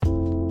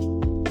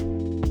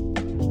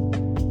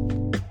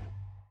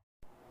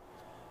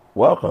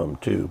Welcome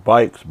to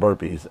Bikes,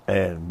 Burpees,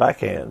 and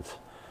Backhands.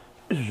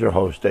 This is your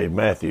host, Dave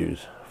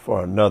Matthews,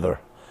 for another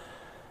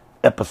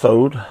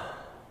episode.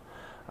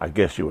 I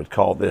guess you would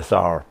call this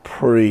our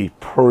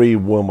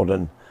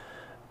pre-Wimbledon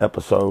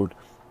episode.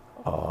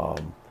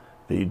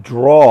 The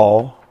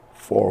draw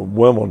for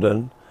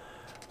Wimbledon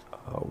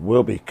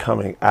will be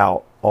coming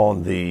out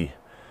on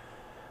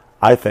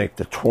I think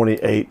the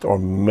 28th or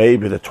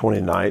maybe the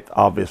 29th.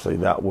 Obviously,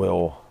 that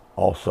will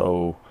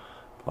also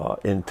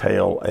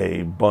entail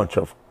a bunch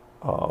of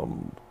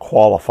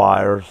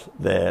qualifiers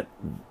that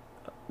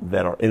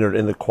are entered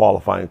in the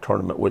qualifying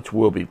tournament, which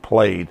will be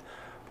played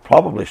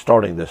probably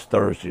starting this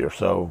Thursday or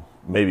so,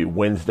 maybe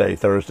Wednesday,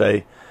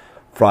 Thursday,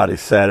 Friday,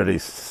 Saturday.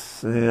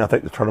 I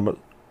think the tournament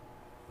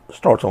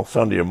starts on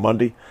Sunday or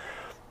Monday.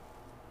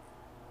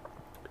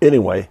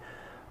 Anyway,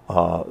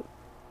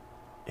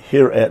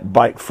 here at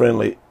Bike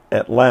Friendly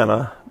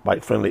Atlanta,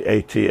 Bike Friendly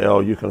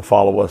ATL, you can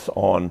follow us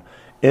on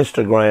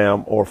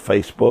Instagram or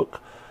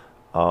Facebook.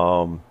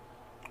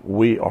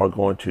 We are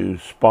going to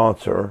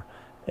sponsor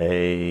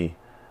a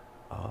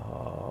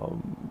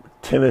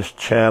tennis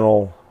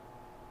channel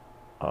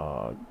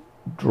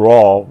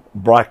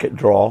bracket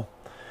draw,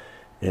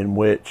 in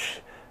which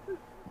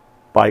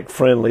Bike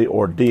Friendly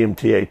or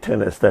DMTA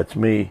Tennis, that's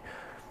me,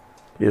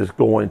 is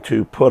going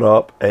to put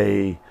up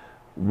a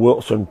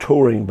Wilson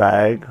touring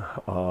bag.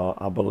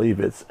 I believe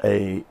it's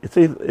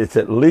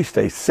at least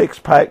a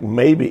 6-pack,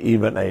 maybe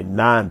even a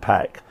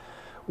 9-pack.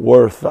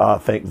 Worth, I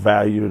think,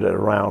 valued at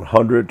around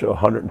 $100 to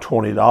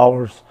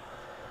 $120.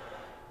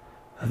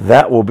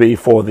 That will be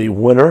for the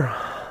winner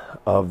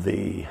of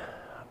the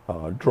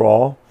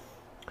draw.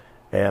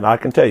 And I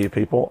can tell you,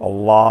 people, a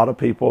lot of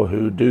people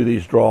who do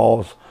these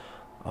draws,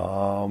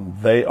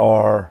 they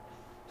are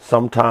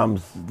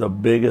sometimes the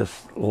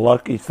biggest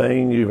lucky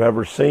thing you've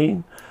ever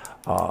seen.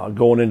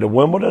 Going into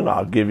Wimbledon,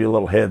 I'll give you a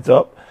little heads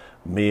up.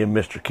 Me and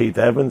Mr. Keith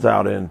Evans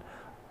out in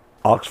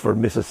Oxford,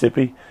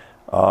 Mississippi,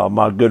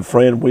 my good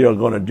friend, we are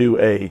going to do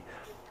a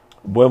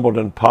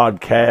Wimbledon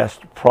podcast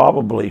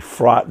probably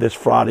this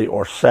Friday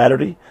or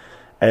Saturday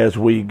as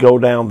we go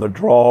down the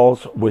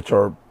draws, which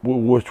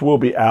will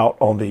be out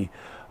on the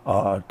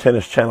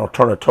Tennis Channel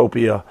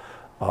Turnitopia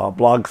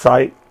blog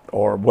site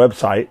or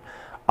website.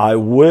 I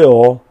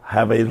will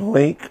have a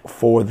link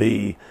for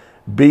the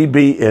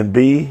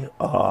BB&B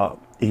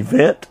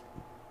event.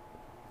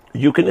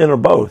 You can enter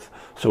both.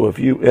 So if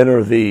you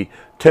enter the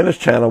Tennis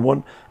Channel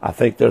one, I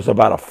think there's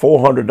about a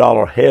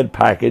 $400 head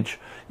package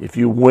if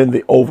you win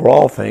the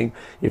overall thing.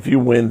 If you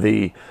win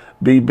the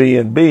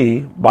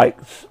BB&B,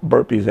 Bikes,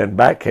 Burpees, and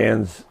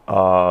Backhands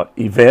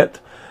event,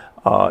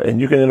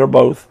 and you can enter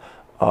both,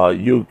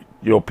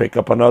 you'll pick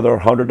up another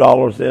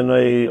 $100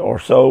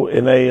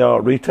 in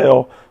a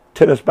retail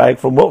tennis bag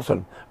from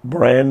Wilson,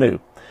 brand new.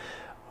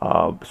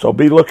 So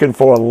be looking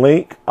for a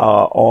link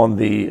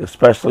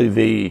especially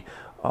the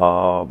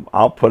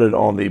I'll put it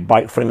on the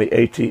Bike Friendly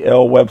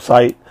ATL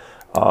website.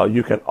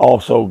 You can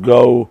also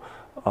go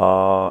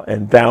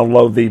and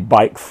download the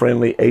Bike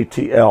Friendly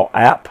ATL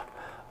app.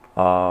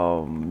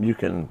 I'll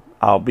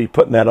be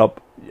putting that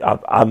up.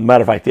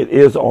 Matter of fact, it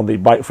is on the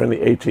Bike Friendly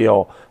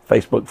ATL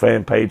Facebook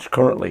fan page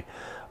currently.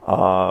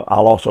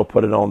 I'll also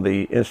put it on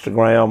the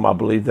Instagram. I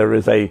believe there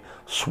is a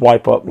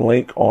swipe up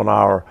link on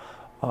our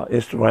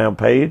Instagram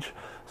page.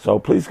 So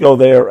please go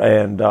there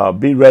and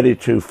be ready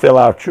to fill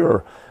out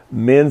your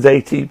men's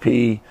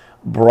ATP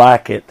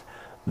bracket.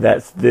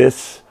 That's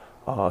this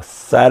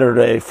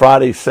Friday,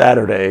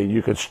 Saturday.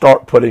 You can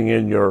start putting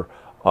in your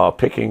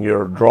picking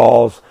your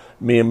draws.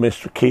 Me and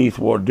Mr. Keith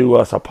will do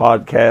us a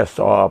podcast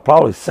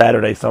probably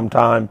Saturday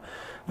sometime.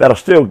 That'll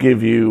still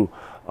give you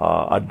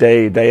a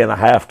day and a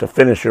half to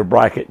finish your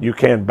bracket. You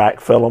can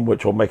backfill them,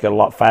 which will make it a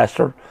lot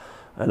faster.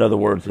 In other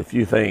words, if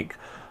you think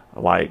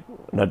like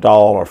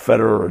Nadal or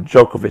Federer or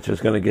Djokovic is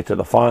going to get to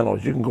the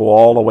finals, you can go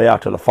all the way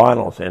out to the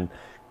finals and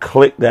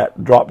click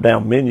that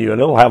drop-down menu, and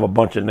it'll have a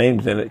bunch of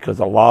names in it, because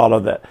a lot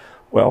of that,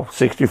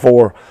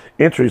 64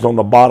 entries on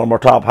the bottom or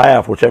top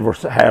half, whichever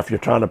half you're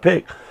trying to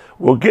pick,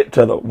 will get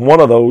to one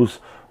of those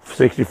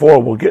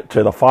 64 will get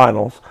to the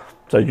finals.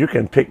 So you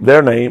can pick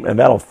their name, and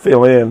that'll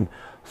fill in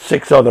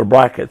 6 other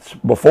brackets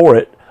before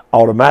it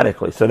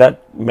automatically. So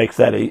that makes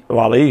that a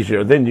lot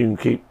easier. Then you can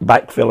keep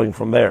backfilling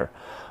from there.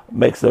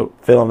 Makes the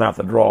filling out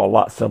the draw a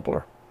lot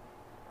simpler.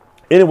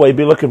 Anyway,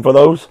 be looking for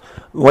those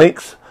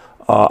links.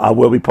 I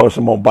will be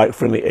posting them on Bike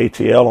Friendly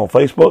ATL on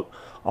Facebook,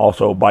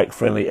 also Bike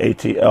Friendly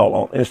ATL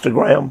on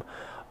Instagram.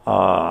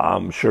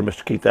 I'm sure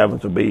Mr. Keith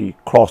Evans will be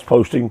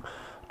cross-posting,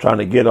 trying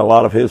to get a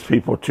lot of his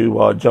people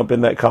to jump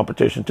in that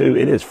competition too.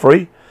 It is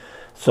free,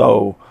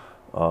 so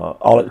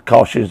all it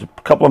costs you is a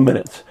couple of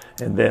minutes,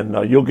 and then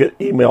you'll get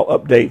email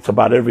updates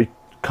about every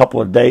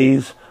couple of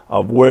days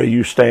of where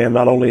you stand,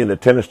 not only in the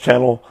Tennis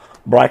Channel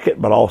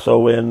bracket, but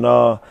also in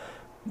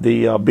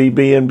the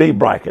BB&B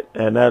bracket,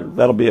 and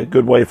that'll be a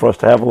good way for us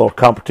to have a little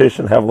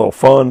competition, have a little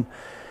fun,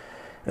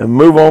 and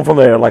move on from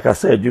there. Like I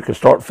said, you can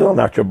start filling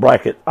out your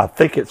bracket. I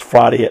think it's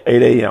Friday at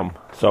 8 a.m.,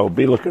 so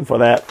be looking for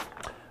that,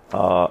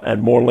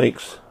 and more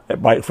links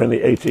at Bike Friendly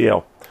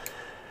ATL.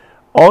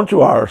 On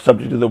to our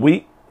subject of the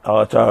week.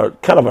 It's a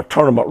kind of a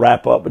tournament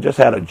wrap-up. We just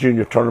had a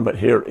junior tournament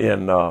here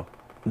in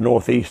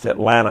northeast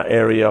Atlanta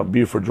area,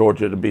 Buford,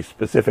 Georgia, to be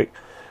specific.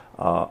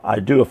 I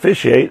do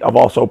officiate. I've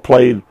also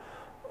played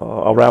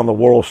around the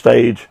world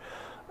stage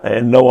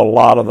and know a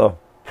lot of the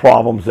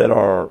problems that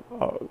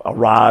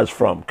arise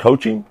from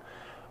coaching,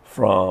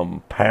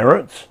 from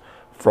parents,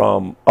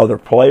 from other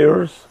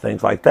players,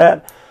 things like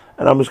that.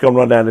 And I'm just going to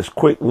run down this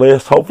quick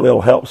list. Hopefully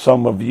it'll help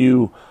some of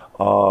you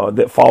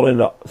that fall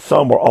into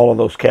some or all of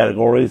those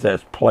categories,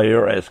 as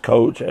player, as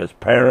coach, as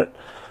parent,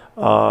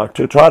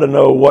 to try to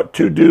know what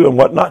to do and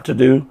what not to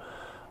do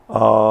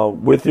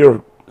with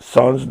your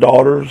sons,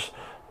 daughters,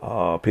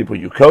 people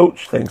you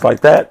coach, things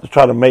like that, to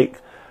try to make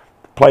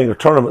playing a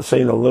tournament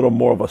scene a little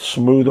more of a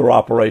smoother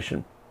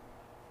operation.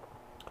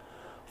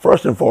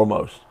 First and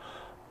foremost,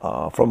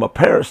 from a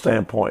parent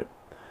standpoint,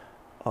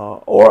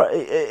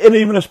 and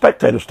even a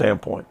spectator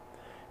standpoint,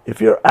 if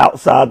you're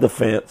outside the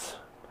fence,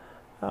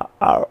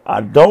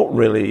 I don't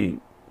really,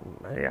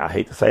 I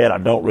hate to say it, I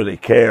don't really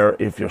care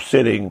if you're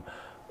sitting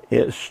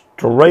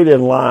straight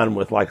in line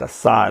with like a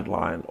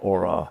sideline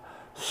or a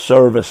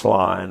service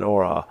line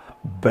or a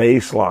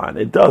baseline.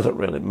 It doesn't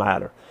really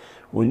matter.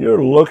 When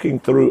you're looking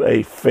through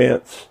a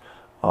fence,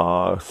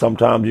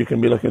 sometimes you can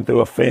be looking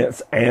through a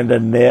fence and a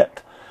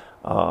net.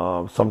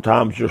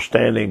 Sometimes you're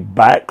standing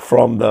back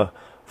from the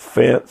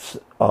fence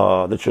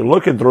that you're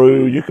looking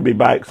through. You could be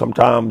back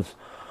sometimes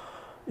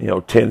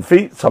 10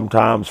 feet,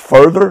 sometimes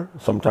further,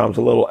 sometimes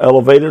a little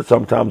elevated,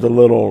 sometimes a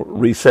little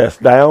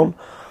recessed down.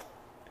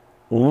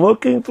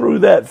 Looking through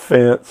that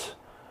fence,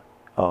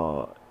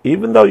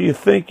 even though you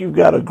think you've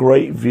got a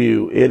great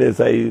view, it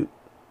is a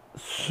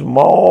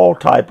small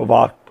type of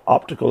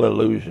optical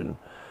illusion.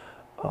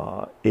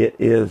 It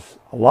is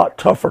a lot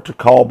tougher to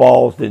call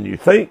balls than you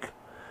think.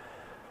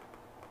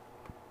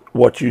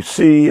 What you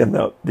see and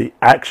the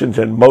actions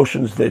and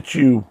motions that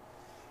you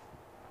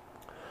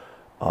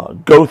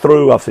go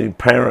through. I've seen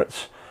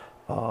parents,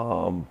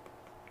 a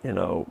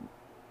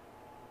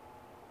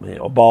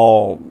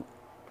ball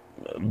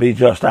be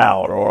just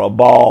out, or a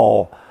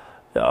ball,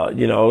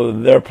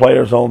 their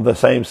player's on the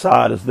same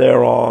side as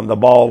they're on. The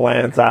ball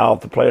lands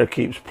out, the player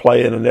keeps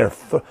playing, and they're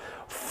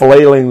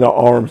flailing their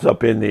arms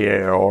up in the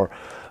air, or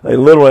they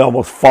literally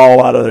almost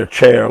fall out of their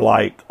chair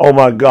like, oh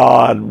my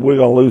God, we're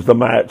going to lose the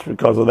match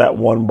because of that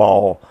one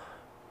ball.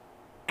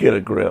 Get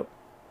a grip.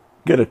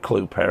 Get a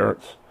clue,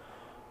 parents.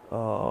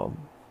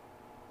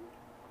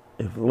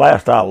 If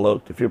last I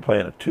looked, if you're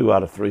playing a 2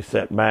 out of 3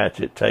 set match,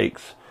 it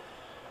takes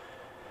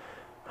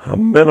a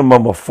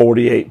minimum of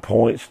 48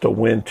 points to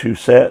win 2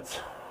 sets.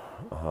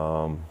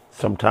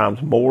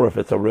 Sometimes more if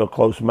it's a real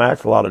close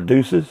match, a lot of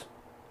deuces.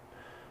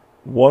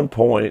 1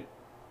 point,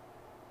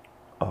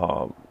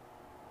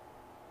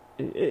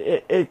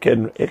 it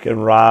can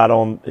ride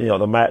on,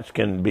 the match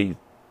can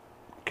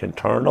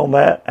turn on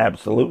that,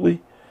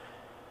 absolutely.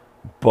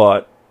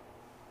 But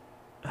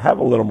have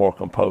a little more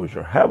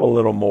composure. Have a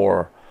little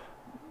more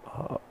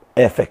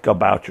ethic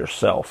about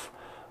yourself.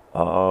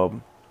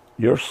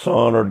 Your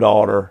son or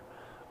daughter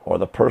or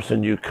the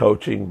person you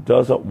coaching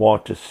doesn't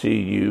want to see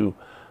you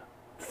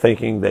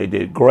thinking they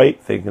did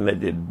great, thinking they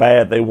did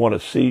bad. They want to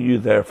see you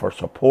there for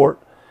support.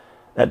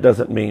 That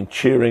doesn't mean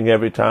cheering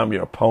every time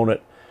your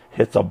opponent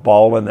hits a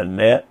ball in the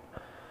net.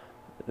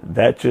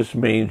 That just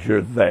means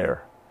you're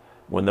there.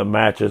 When the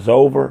match is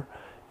over,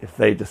 if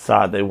they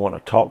decide they want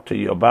to talk to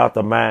you about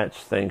the match,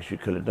 things you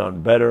could have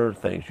done better,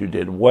 things you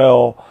did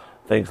well,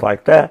 things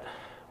like that,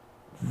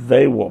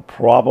 they will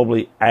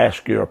probably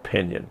ask your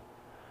opinion.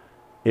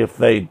 If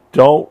they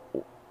don't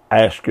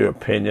ask your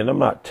opinion, I'm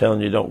not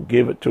telling you don't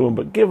give it to them,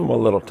 but give them a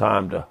little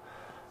time to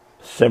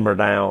simmer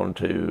down,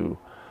 to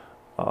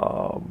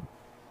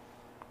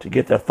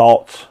get their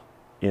thoughts.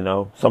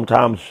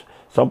 Sometimes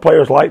some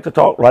players like to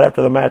talk right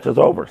after the match is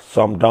over.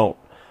 Some don't.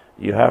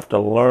 You have to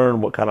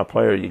learn what kind of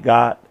player you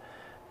got,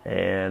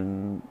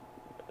 and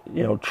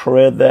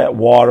tread that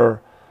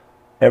water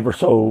ever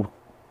so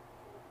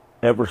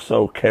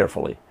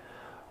carefully.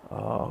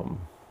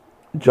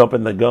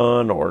 Jumping the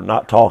gun or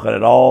not talking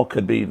at all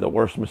could be the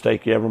worst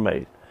mistake you ever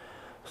made.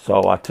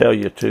 So I tell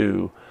you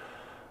to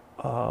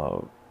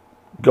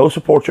go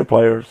support your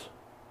players.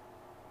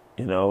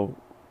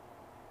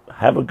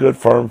 Have a good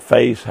firm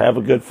face, have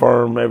a good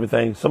firm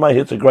everything. Somebody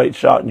hits a great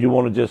shot and you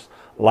want to just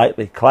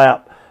lightly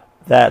clap,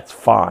 that's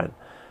fine.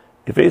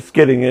 If it's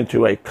getting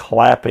into a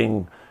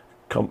clapping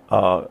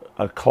or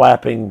a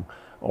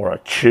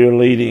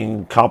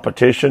cheerleading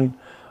competition,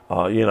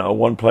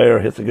 one player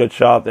hits a good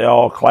shot, they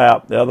all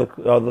clap, the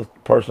other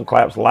person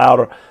claps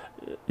louder,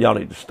 y'all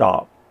need to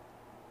stop.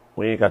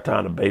 We ain't got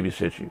time to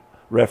babysit you.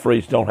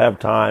 Referees don't have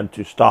time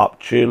to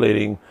stop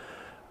cheerleading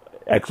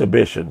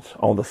exhibitions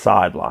on the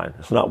sideline.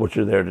 It's not what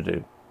you're there to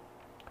do.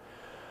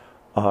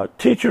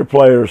 Teach your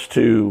players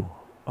to,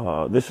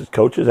 this is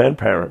coaches and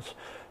parents,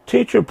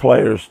 teach your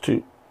players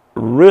to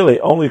really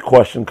only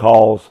question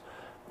calls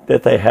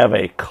that they have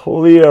a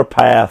clear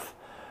path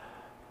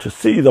to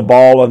see the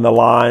ball in the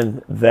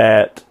line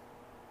that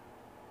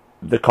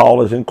the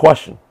call is in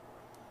question.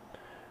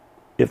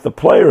 if the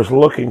player is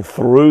looking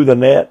through the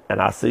net,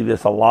 and I see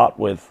this a lot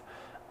with,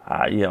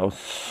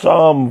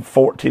 some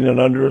 14 and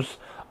unders,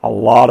 a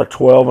lot of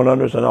 12 and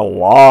unders, and a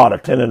lot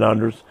of 10 and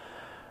unders,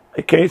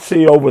 they can't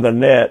see over the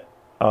net.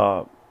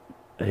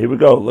 Here we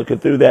go, looking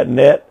through that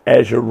net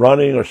as you're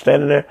running or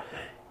standing there.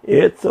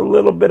 It's a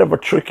little bit of a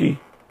tricky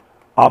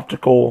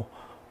optical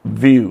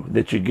view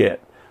that you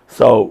get.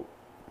 So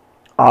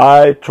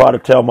I try to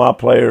tell my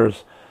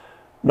players,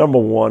 number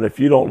one, if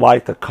you don't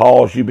like the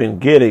calls you've been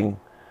getting,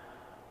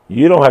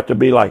 you don't have to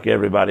be like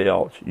everybody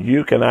else.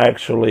 You can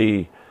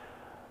actually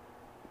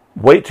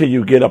wait till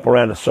you get up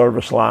around the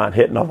service line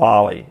hitting a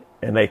volley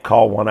and they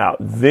call one out.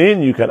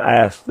 Then you can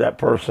ask that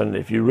person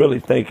if you really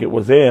think it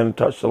was in,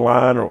 touched the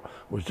line, or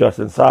was just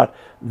inside.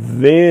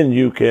 Then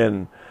you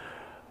can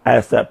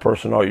ask that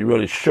person, are you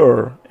really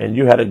sure? And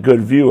you had a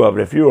good view of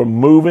it. If you were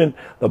moving,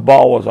 the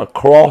ball was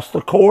across the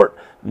court,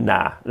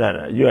 nah,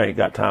 you ain't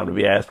got time to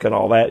be asking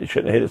all that. You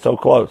shouldn't have hit it so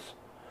close.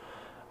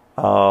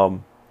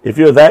 If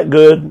you're that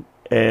good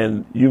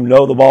and you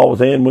know the ball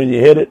was in when you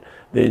hit it,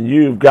 then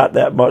you've got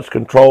that much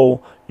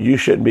control. You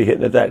shouldn't be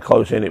hitting it that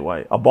close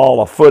anyway. A ball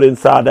a foot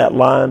inside that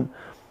line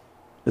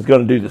is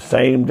going to do the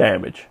same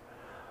damage.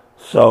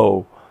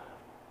 So,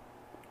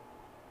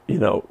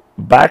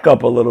 back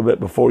up a little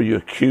bit before you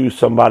accuse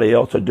somebody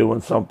else of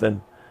doing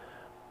something.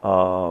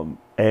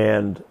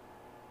 And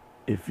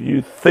if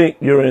you think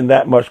you're in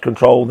that much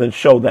control, then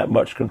show that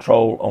much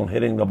control on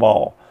hitting the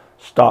ball.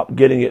 Stop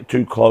getting it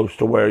too close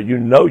to where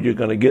you're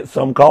going to get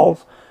some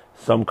calls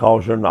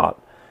you're not.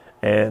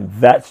 And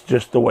that's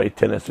just the way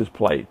tennis is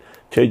played.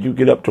 Till you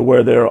get up to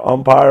where there are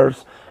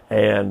umpires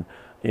and,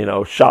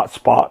 shot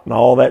spot and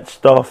all that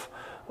stuff,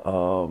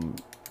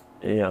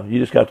 you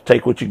just got to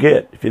take what you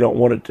get if you don't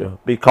want it to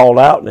be called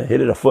out and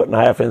hit it a foot and a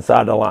half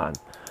inside the line.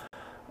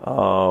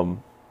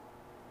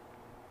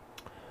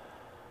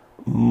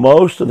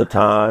 Most of the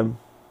time,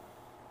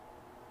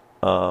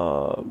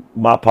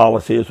 my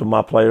policy is with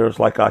my players,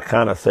 like I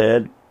kind of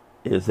said,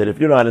 is that if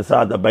you're not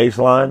inside the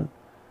baseline,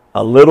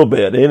 a little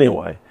bit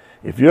anyway,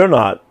 if you're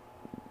not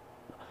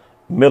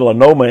middle of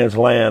no man's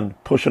land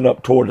pushing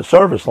up toward the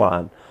service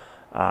line,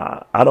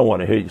 I don't want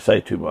to hear you say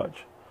too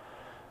much.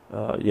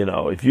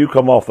 If you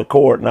come off the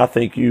court and I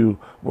think you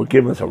were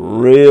giving some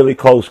really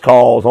close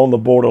calls on the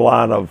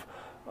borderline of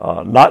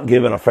not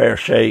giving a fair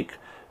shake,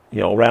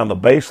 around the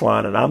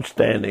baseline, and I'm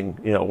standing,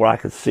 where I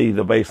can see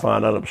the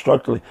baseline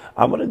unobstructedly,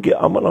 I'm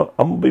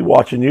gonna be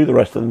watching you the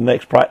rest of the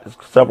next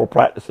several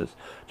practices,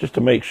 just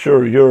to make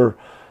sure you're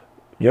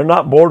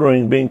not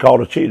bordering being called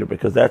a cheater,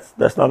 because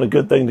that's not a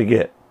good thing to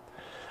get.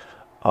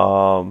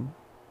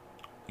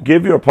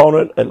 Give your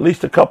opponent at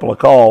least a couple of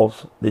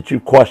calls that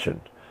you've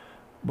questioned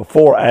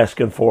before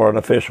asking for an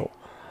official.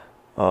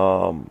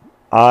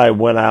 I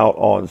went out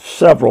on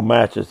several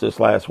matches this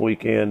last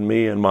weekend,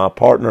 me and my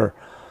partner,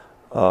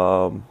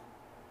 other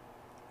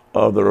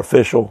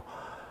official,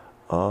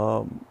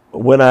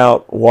 went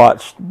out,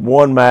 watched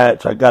one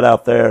match. I got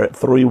out there at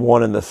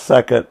 3-1 in the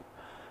second,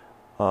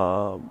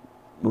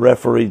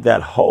 refereed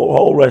that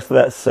whole rest of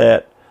that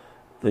set.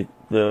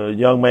 The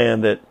young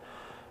man that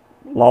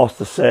lost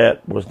the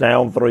set was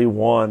down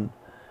 3-1,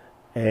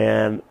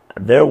 and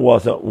there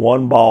wasn't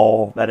one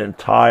ball that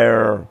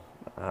entire,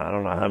 I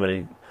don't know how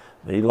many,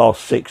 he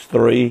lost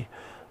 6-3,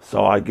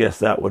 so I guess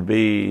that would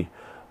be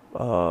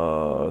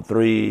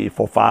 3,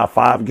 4,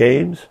 5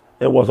 games.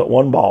 It wasn't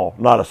one ball,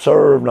 not a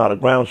serve, not a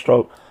ground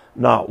stroke,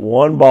 not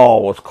one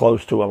ball was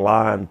close to a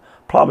line,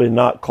 probably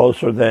not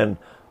closer than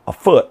a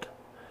foot.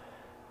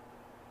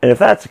 And if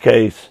that's the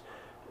case,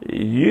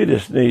 you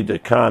just need to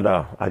kind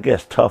of, I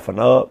guess, toughen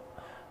up.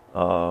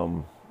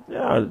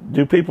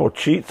 Do people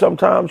cheat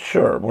sometimes?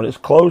 Sure. When it's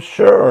close,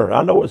 sure.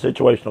 I know what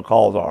situational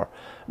calls are.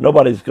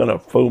 Nobody's going to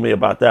fool me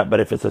about that. But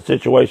if it's a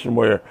situation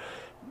where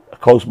a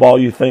close ball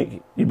you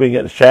think you've been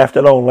getting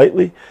shafted on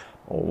lately,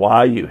 why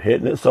are you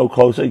hitting it so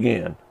close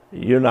again?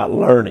 You're not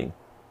learning.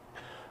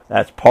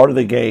 That's part of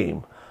the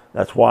game.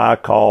 That's why I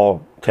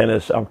call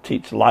tennis, I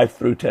teach life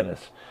through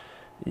tennis.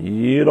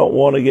 You don't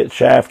want to get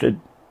shafted.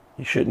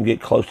 You shouldn't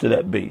get close to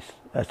that beast.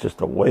 That's just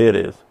the way it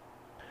is.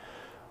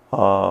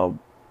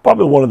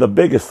 Probably one of the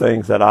biggest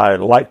things that I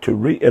like to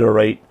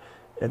reiterate,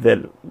 and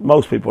that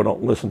most people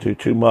don't listen to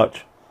too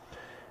much,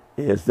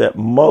 is that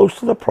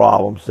most of the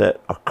problems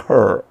that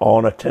occur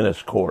on a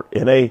tennis court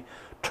in a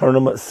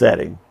tournament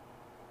setting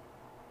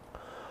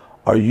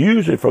are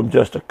usually from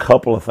just a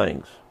couple of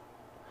things.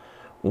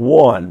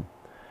 One,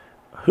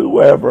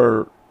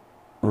 whoever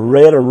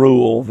read a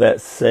rule that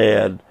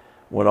said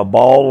when a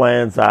ball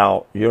lands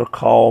out, your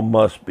call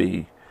must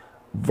be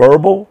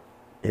verbal,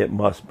 it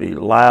must be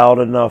loud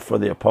enough for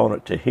the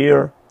opponent to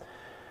hear,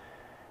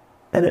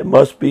 and it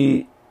must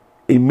be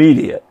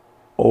immediate,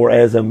 or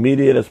as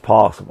immediate as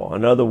possible.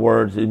 In other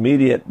words,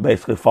 immediate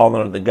basically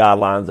falling under the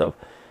guidelines of,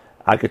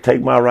 I could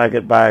take my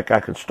racket back,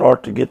 I can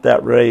start to get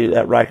that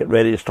racket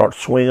ready to start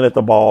swinging at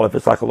the ball, if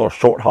it's like a little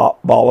short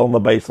hop ball on the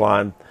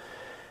baseline.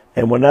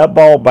 And when that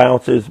ball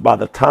bounces, by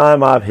the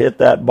time I've hit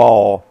that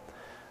ball,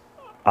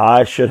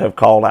 I should have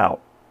called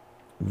out.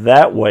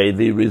 That way,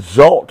 the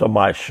result of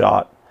my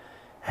shot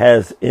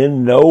has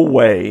in no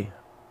way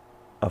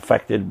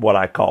affected what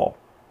I call.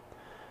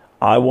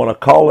 I want to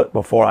call it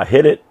before I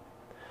hit it.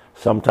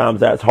 Sometimes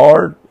that's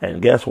hard,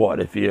 and guess what?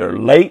 If you're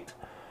late,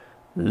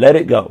 let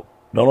it go.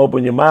 Don't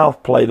open your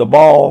mouth, play the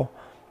ball.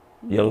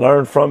 You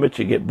learn from it,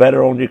 you get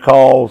better on your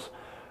calls,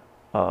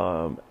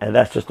 and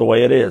that's just the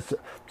way it is.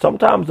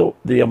 Sometimes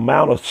the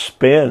amount of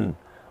spin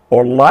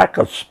or lack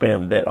of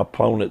spin that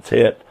opponents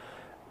hit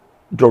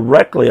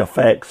directly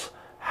affects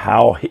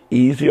how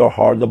easy or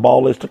hard the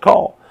ball is to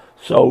call.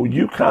 So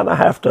you kind of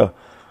have to,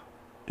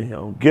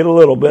 get a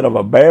little bit of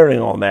a bearing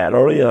on that.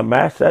 Early in a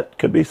match, that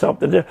could be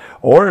something different.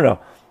 Or in a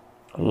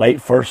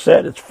late first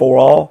set, it's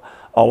 4-all.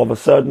 All of a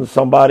sudden,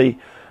 somebody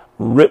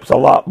rips a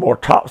lot more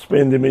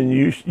topspin than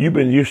you've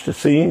been used to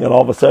seeing, and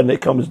all of a sudden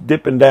it comes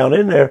dipping down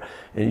in there,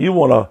 and you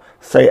want to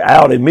say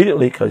out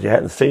immediately because you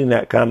hadn't seen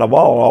that kind of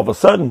ball. All of a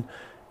sudden,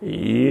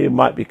 you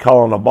might be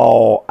calling a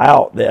ball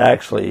out that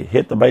actually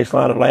hit the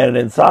baseline and landed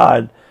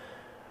inside.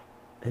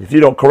 And if you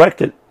don't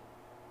correct it,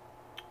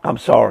 I'm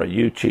sorry,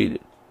 you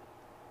cheated.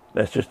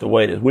 That's just the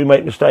way it is. We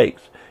make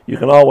mistakes. You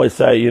can always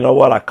say, you know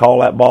what, I call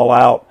that ball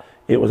out.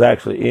 It was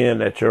actually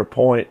in at your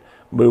point.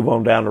 Move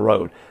on down the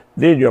road.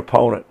 Then your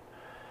opponent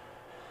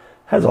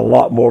has a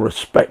lot more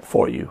respect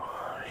for you.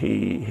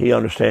 He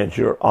understands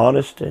you're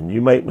honest and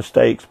you make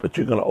mistakes, but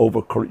you're going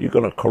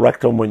to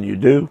correct them when you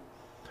do.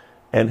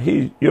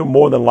 And you're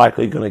more than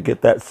likely going to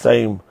get that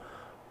same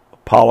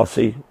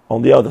policy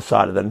on the other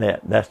side of the net.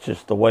 That's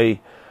just the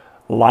way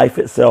life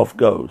itself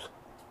goes.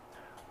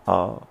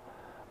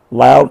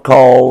 Loud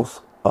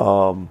calls,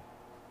 not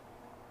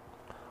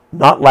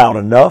loud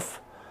enough.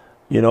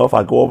 If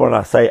I go over and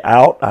I say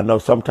out, I know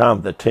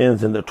sometimes the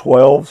 10s and the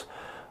 12s,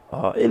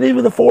 and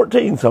even the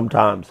 14s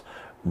sometimes,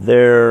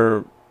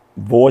 their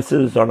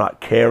voices are not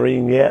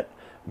carrying yet.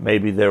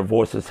 Maybe their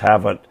voices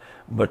haven't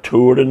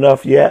matured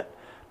enough yet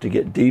to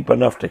get deep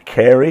enough to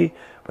carry.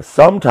 But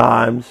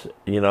sometimes,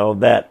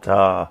 that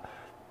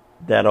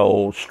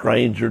old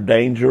stranger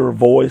danger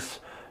voice,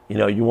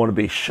 you want to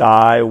be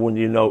shy when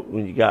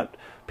you got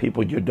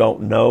people you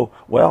don't know.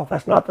 Well,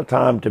 that's not the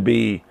time to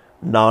be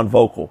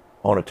non-vocal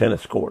on a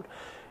tennis court.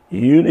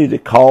 You need to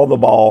call the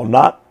ball,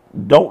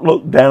 don't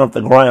look down at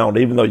the ground,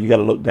 even though you got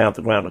to look down at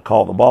the ground to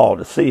call the ball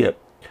to see it.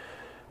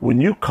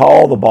 When you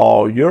call the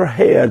ball, your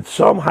head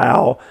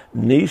somehow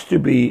needs to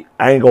be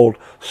angled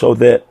so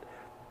that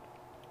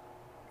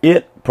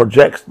it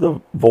projects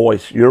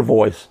your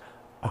voice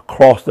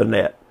across the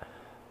net,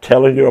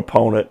 telling your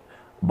opponent,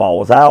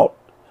 ball is out,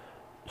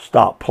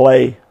 stop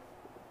play,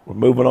 we're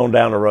moving on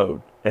down the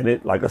road.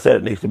 And like I said,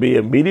 it needs to be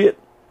immediate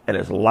and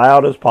as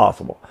loud as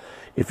possible.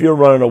 If you're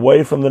running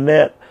away from the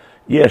net,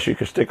 yes, you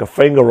can stick a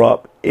finger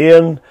up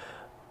in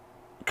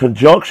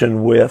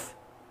conjunction with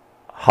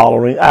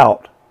hollering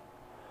out.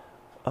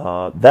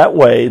 That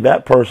way,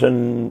 that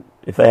person,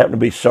 if they happen to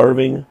be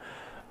serving,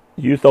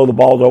 you throw the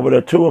balls over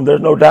there to them,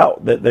 there's no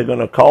doubt that they're going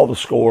to call the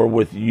score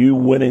with you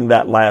winning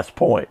that last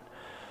point.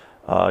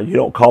 You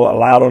don't call it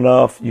loud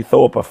enough. You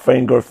throw up a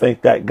finger,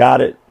 think that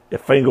got it. The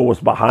finger was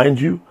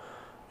behind you,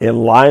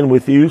 in line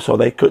with you, so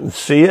they couldn't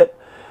see it.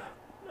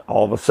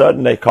 All of a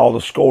sudden, they call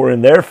the score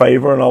in their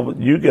favor,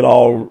 and you get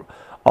all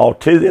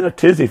in a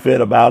tizzy fit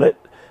about it,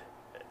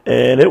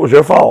 and it was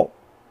your fault.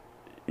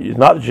 It's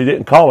not that you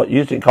didn't call it. You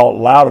just didn't call it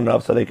loud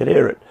enough so they could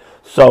hear it.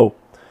 So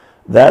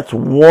that's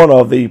one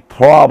of the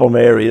problem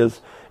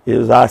areas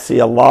is I see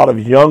a lot of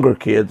younger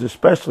kids,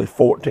 especially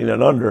 14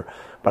 and under,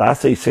 but I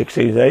see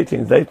 16s and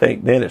 18s, they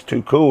think then it's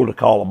too cool to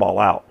call a ball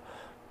out.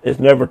 It's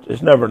never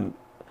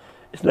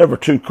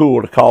too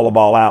cool to call a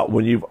ball out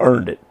when you've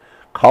earned it.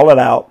 Call it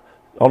out.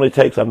 Only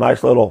takes a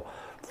nice little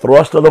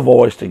thrust of the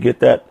voice to get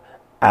that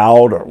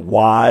out or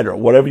wide or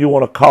whatever you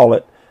want to call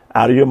it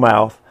out of your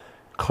mouth.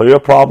 Clear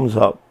problems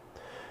up.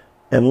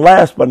 And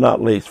last but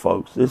not least,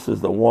 folks, this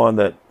is the one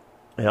that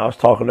I was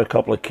talking to a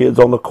couple of kids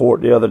on the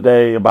court the other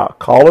day about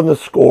calling the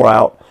score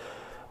out.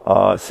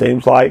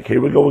 Seems like,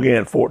 here we go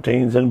again,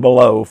 14s and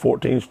below,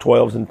 14s,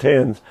 12s, and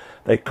 10s.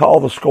 They call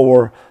the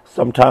score.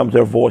 Sometimes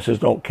their voices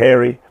don't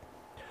carry.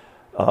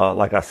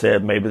 Like I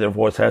said, maybe their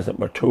voice hasn't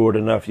matured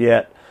enough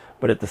yet.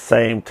 But at the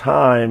same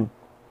time,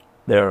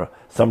 they're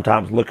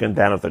sometimes looking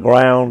down at the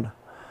ground.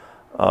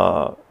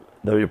 The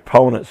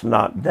opponent's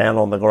not down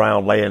on the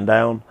ground laying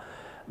down.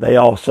 They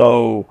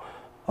also,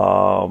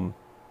 some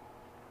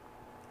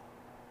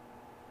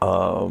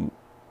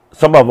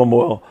of them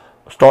will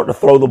start to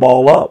throw the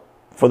ball up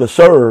for the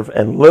serve,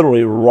 and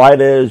literally right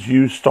as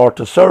you start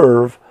to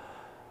serve,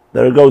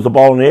 there goes the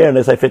ball in the air, and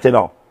they say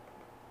 15-all.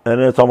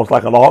 And it's almost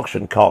like an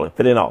auction calling,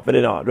 15-all,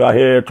 15-all, right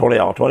here,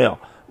 20-all, 20-all.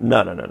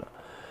 No.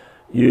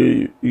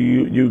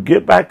 You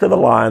get back to the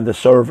line, the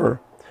server,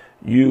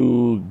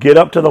 you get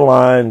up to the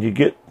line, you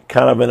get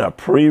kind of in a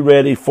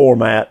pre-ready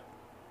format,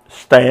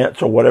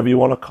 stance, or whatever you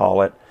want to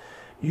call it.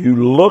 You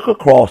look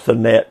across the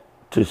net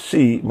to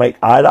make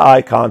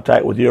eye-to-eye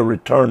contact with your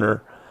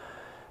returner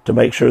to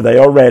make sure they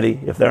are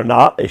ready. If they're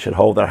not, they should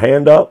hold their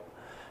hand up.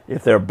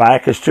 If their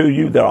back is to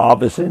you, they're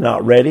obviously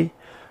not ready.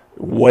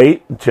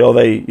 wait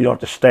until you don't have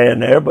to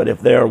stand there, but if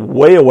they're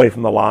way away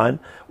from the line,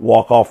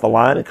 walk off the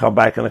line and come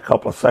back in a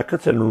couple of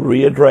seconds and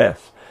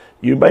readdress.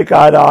 You make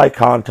eye-to-eye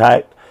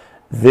contact,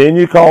 then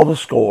you call the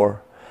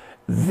score,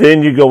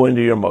 then you go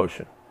into your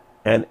motion,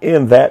 and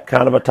in that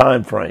kind of a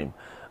time frame.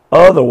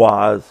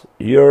 Otherwise,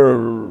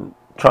 you're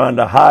trying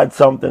to hide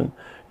something,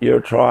 you're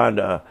trying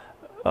to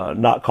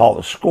not call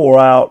the score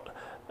out.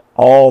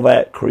 All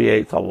that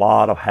creates a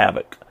lot of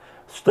havoc.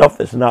 Stuff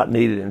that's not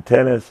needed in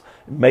tennis.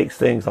 It makes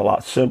things a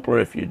lot simpler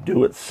if you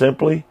do it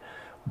simply,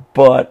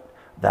 but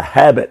the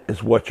habit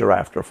is what you're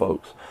after,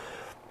 folks.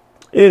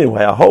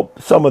 Anyway, I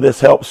hope some of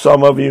this helps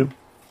some of you.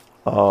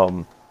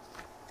 I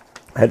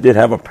did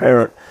have a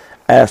parent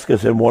ask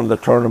us in one of the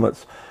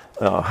tournaments,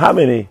 how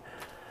many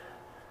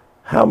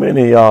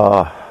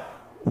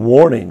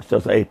warnings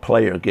does a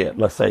player get?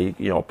 Let's say,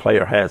 a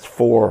player has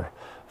four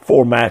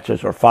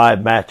matches or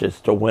 5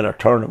 matches to win a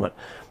tournament,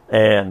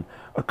 and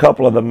a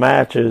couple of the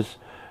matches,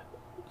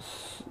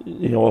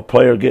 a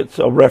player gets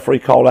a referee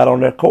called out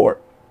on their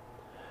court.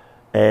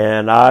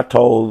 And I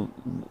told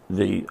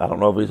I don't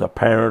know if he's a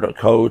parent or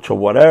coach or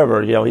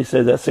whatever, he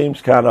said that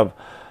seems kind of,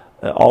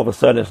 all of a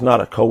sudden it's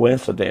not a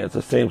coincidence.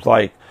 It seems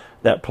like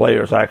that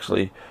player's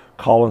actually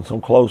calling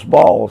some close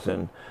balls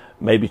and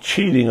maybe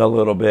cheating a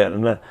little bit.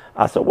 And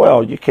I said,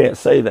 well, you can't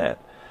say that.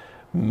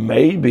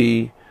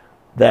 Maybe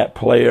that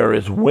player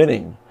is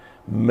winning.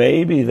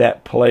 Maybe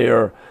that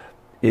player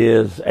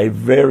is a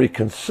very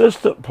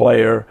consistent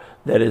player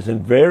that is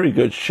in very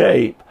good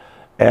shape,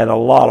 and a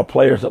lot of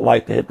players that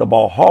like to hit the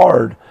ball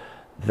hard,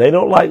 they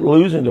don't like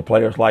losing to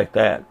players like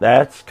that.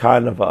 That's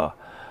kind of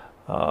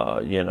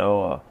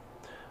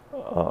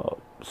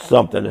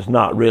something that's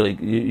not really,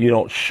 you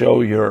don't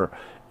show your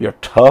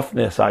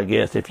toughness, I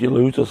guess, if you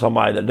lose to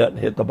somebody that doesn't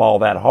hit the ball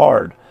that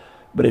hard.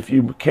 But if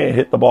you can't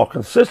hit the ball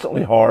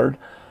consistently hard,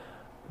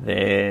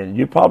 then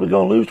you're probably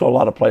going to lose to a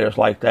lot of players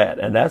like that.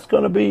 And that's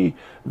going to be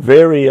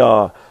very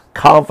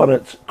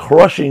confidence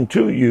crushing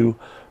to you,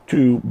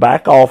 to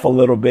back off a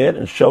little bit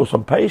and show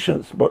some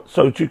patience, but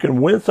so that you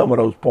can win some of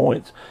those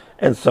points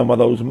and some of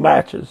those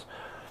matches.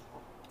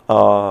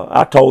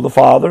 I told the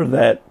father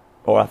that,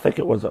 or I think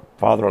it was a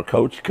father or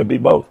coach, it could be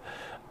both.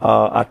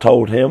 I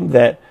told him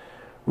that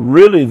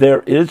really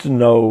there is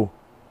no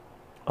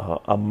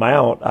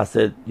amount. I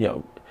said,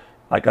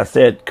 like I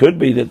said, could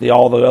be that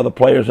all the other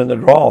players in the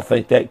draw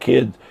think that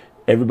kid,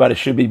 everybody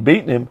should be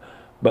beating him,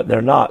 but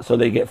they're not. So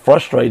they get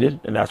frustrated,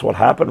 and that's what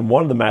happened in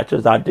one of the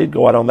matches. I did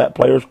go out on that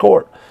player's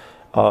court.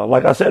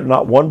 Like I said,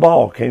 not one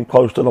ball came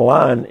close to the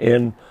line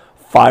in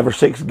 5 or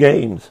 6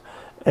 games.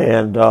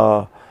 And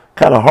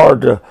kind of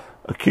hard to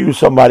accuse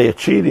somebody of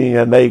cheating,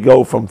 and they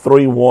go from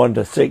 3-1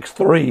 to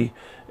 6-3,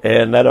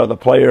 and that other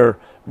player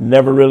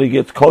never really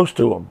gets close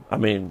to him. I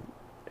mean,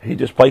 he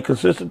just played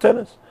consistent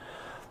tennis.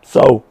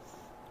 So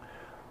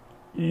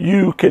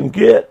you can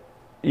get,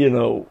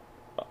 an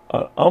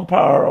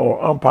umpire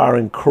or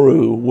umpiring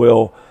crew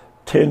will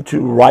tend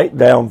to write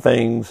down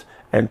things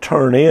and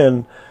turn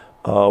in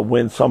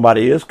when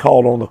somebody is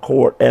called on the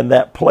court and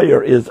that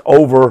player is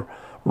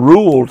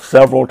overruled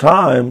several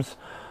times.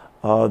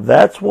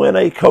 That's when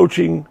a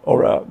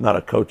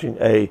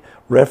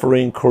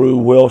refereeing crew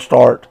will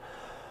start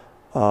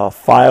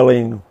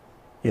filing,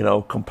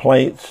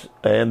 complaints,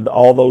 and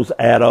all those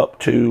add up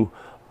to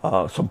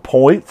some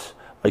points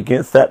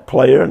against that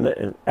player.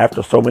 And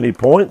after so many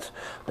points,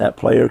 that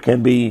player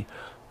can be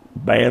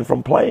banned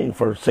from playing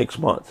for 6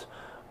 months.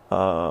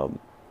 And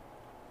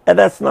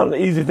that's not an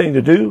easy thing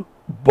to do,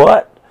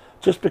 but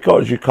just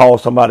because you call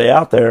somebody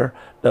out there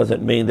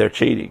doesn't mean they're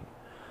cheating.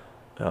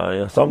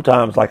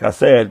 Sometimes, like I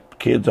said,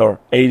 kids are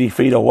 80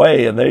 feet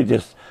away and they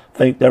just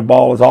think their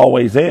ball is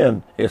always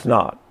in. It's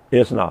not.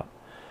 It's not.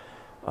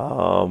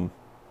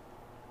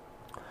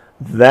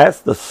 That's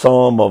the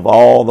sum of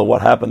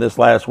what happened this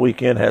last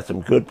weekend. Had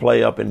some good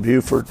play up in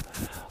Buford.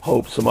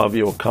 Hope some of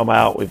you will come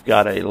out. We've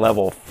got a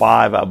level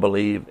 5, I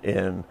believe,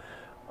 in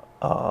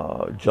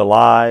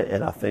July,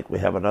 and I think we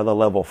have another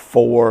level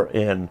 4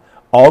 in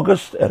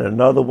August, and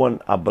another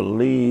one, I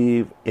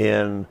believe,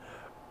 in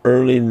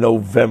early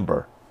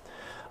November.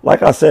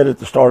 Like I said at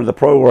the start of the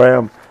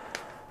program,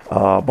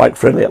 Bike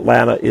Friendly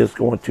Atlanta is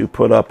going to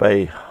put up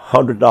a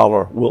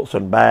 $100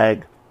 Wilson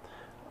bag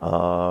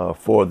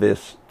for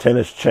this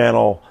Tennis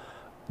Channel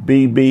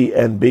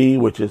BB&B,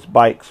 which is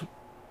Bikes,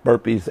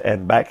 Burpees,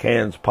 and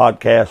Backhands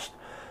podcast.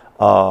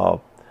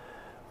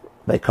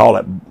 They call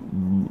it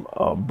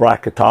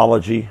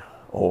bracketology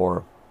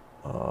or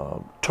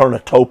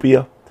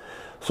Turnitopia.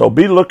 So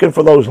be looking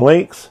for those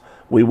links.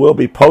 We will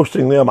be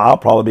posting them. I'll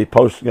probably be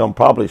posting them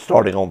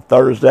starting on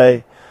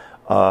Thursday,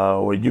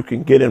 where you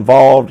can get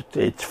involved.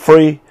 It's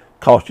free.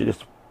 Costs you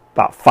just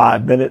about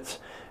 5 minutes.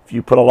 If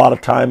you put a lot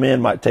of time in,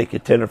 it might take you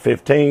 10 or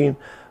 15,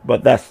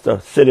 but that's to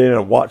sit in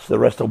and watch the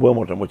rest of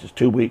Wimbledon, which is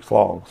 2 weeks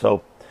long.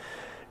 So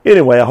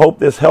anyway, I hope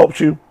this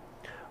helps you.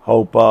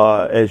 Hope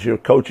as you're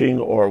coaching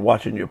or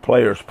watching your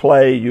players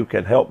play, you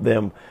can help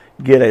them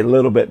get a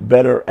little bit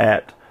better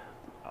at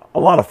a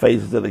lot of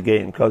phases of the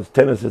game, because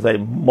tennis is a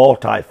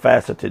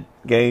multifaceted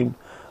game.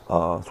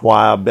 That's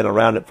why I've been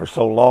around it for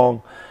so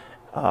long.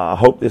 I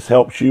hope this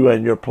helps you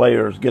and your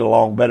players get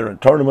along better in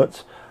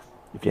tournaments.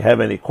 If you have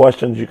any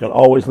questions, you can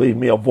always leave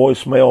me a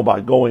voicemail by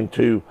going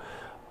to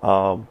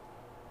our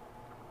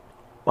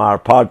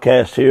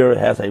podcast here. It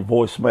has a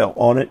voicemail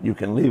on it. You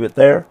can leave it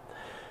there.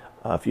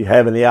 If you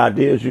have any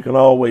ideas, you can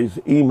always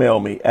email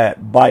me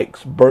at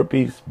bikes,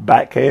 burpees,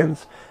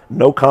 backhands,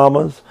 no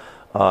commas,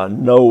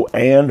 no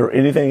and or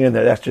anything in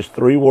there. That's just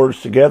 3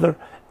 words together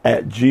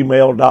at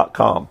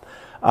gmail.com.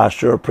 I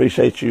sure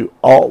appreciate you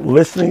all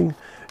listening.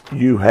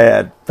 You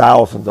had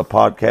thousands of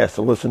podcasts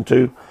to listen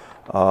to.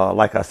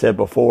 Like I said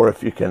before,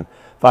 if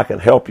I can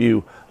help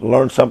you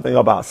learn something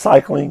about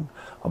cycling,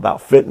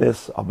 about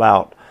fitness,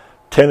 about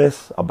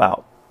tennis,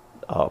 about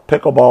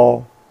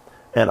pickleball,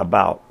 and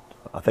about,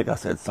 I think I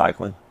said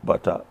cycling,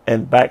 but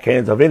and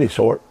backhands of any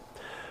sort,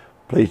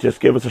 please just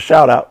give us a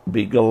shout out.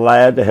 Be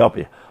glad to help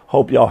you.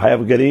 Hope y'all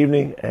have a good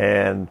evening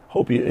and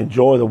hope you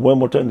enjoy the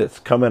Wimbledon that's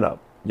coming up.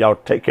 Y'all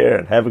take care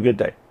and have a good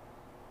day.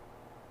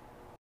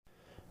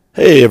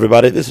 Hey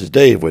everybody, this is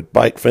Dave with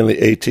Bike Friendly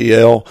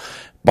ATL,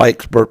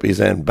 Bikes, Burpees,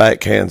 and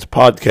Backhands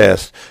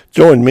podcast.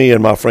 Join me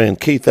and my friend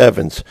Keith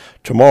Evans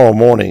tomorrow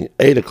morning,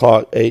 8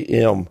 o'clock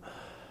a.m.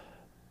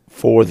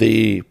 for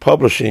the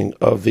publishing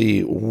of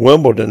the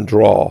Wimbledon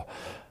draw.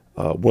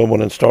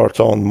 Wimbledon starts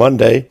on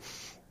Monday.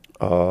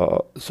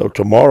 So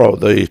tomorrow,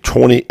 the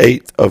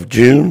 28th of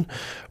June,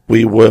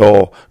 we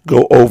will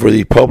go over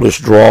the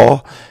published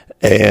draw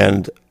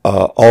and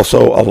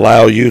also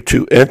allow you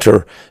to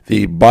enter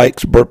the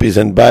Bikes, Burpees,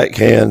 and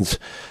Backhands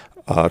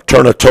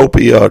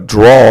Turnitopia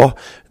draw.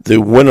 The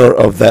winner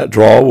of that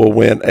draw will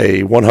win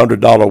a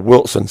 $100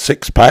 Wilson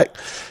 6-pack.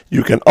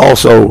 You can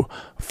also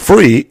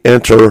free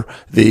enter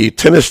the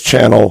Tennis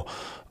Channel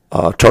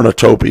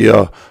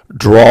Turnitopia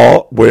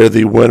draw, where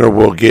the winner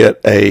will get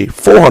a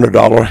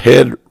 $400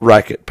 head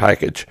racket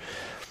package.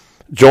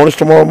 Join us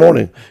tomorrow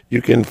morning.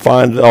 You can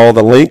find all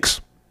the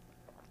links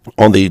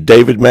on the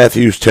David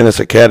Matthews Tennis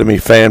Academy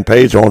fan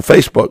page on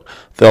Facebook.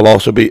 There'll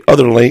also be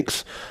other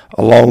links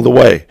along the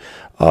way.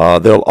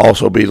 There'll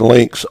also be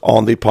links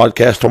on the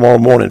podcast tomorrow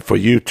morning for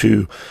you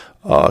to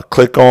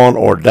click on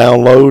or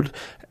download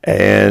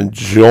and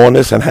join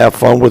us and have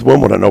fun with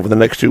Wimbledon over the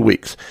next 2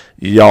 weeks.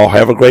 Y'all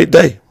have a great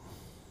day.